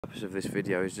The purpose of this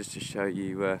video is just to show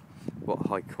you what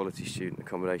high quality student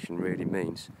accommodation really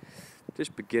means.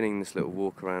 Just beginning this little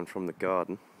walk around from the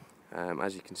garden.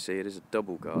 As you can see, it is a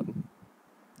double garden,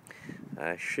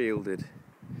 shielded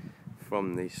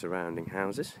from the surrounding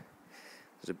houses.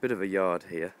 There's a bit of a yard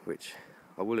here which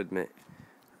I will admit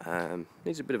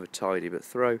needs a bit of a tidy, but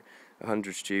throw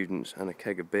 100 students and a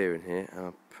keg of beer in here and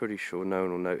I'm pretty sure no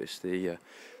one will notice the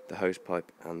hose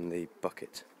pipe and the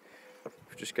bucket.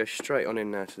 We'll just go straight on in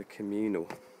now to the communal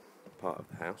part of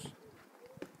the house.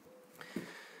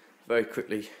 Very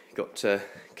quickly, got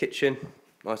kitchen,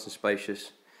 nice and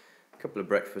spacious, a couple of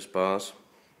breakfast bars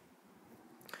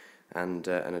and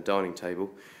a dining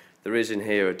table. There is in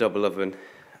here a double oven,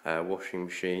 washing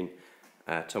machine,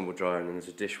 tumble dryer, and then there's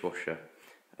a dishwasher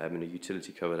and a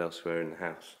utility cupboard elsewhere in the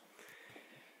house.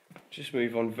 Just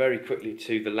move on very quickly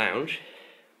to the lounge.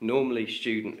 Normally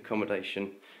student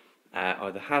accommodation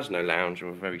either has no lounge or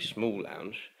a very small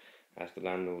lounge, as the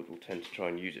landlord will tend to try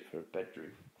and use it for a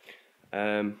bedroom.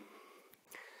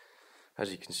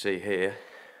 As you can see here,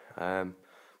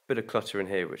 bit of clutter in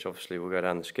here which obviously will go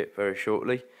down the skip very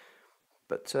shortly,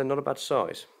 but not a bad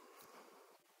size.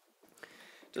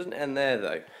 Doesn't end there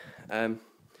though.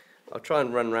 I'll try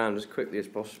and run around as quickly as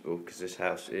possible because this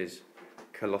house is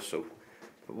colossal,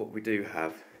 but what we do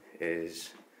have is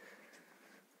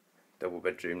double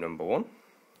bedroom number 1,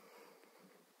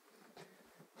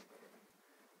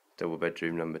 double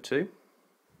bedroom number 2,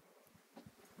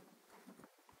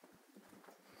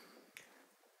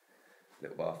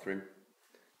 little bathroom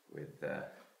with a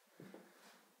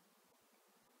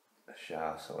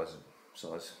shower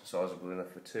sizable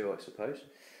enough for 2, I suppose.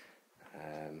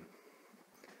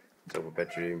 Double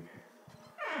bedroom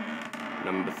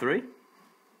number 3,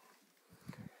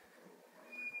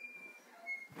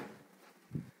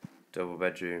 double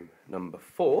bedroom number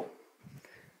 4,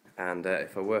 and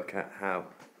if I work out how,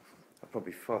 I'll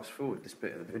probably fast forward this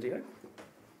bit of the video.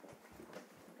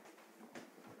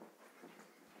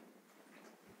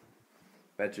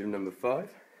 Bedroom number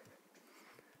 5.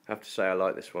 I have to say I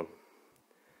like this one.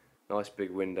 Nice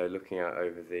big window looking out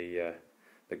over the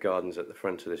gardens at the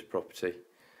front of this property.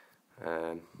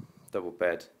 Double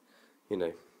bed, you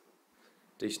know,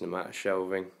 decent amount of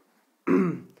shelving,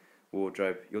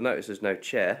 wardrobe. You'll notice there's no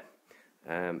chair,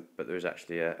 but there is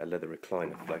actually a leather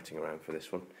recliner floating around for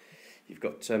this one. You've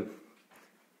got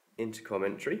intercom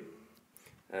entry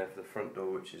for the front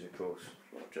door, which is of course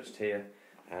just here,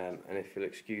 and if you'll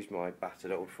excuse my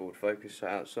battered old Ford Focus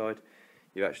outside,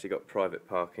 you've actually got private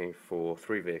parking for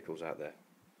 3 vehicles out there.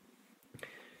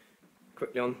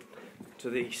 Quickly on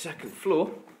to the second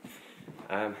floor.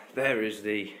 There is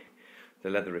the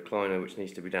leather recliner which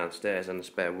needs to be downstairs and the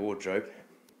spare wardrobe.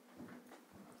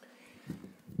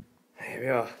 Here we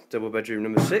are, double bedroom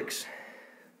number 6,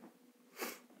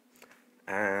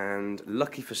 and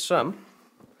lucky for some,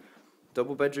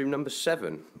 double bedroom number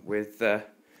 7 with, I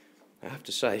have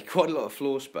to say, quite a lot of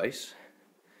floor space.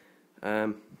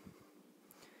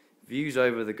 Views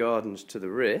over the gardens to the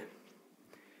rear,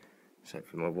 so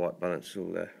hopefully my white balance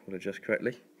will adjust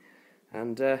correctly,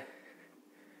 and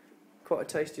quite a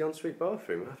tasty ensuite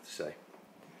bathroom, I have to say.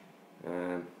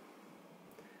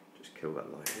 Just kill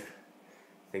that light here.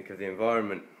 Think of the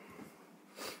environment.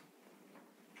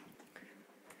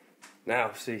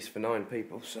 Now seats for 9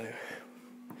 people, so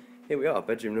here we are,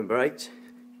 bedroom number 8.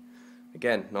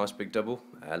 Again, nice big double.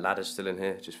 Ladder's still in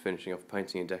here, just finishing off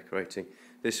painting and decorating.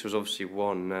 This was obviously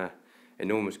one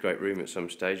enormous great room at some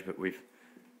stage, but we've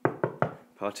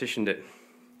partitioned it.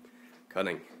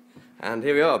 Cunning. And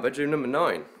here we are, bedroom number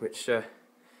 9, which,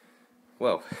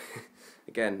 well,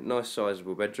 again, nice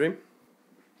sizable bedroom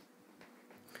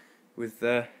with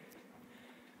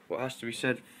what has to be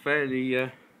said,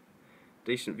 fairly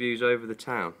decent views over the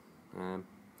town. I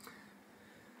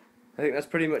think that's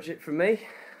pretty much it from me.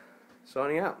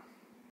 Signing out.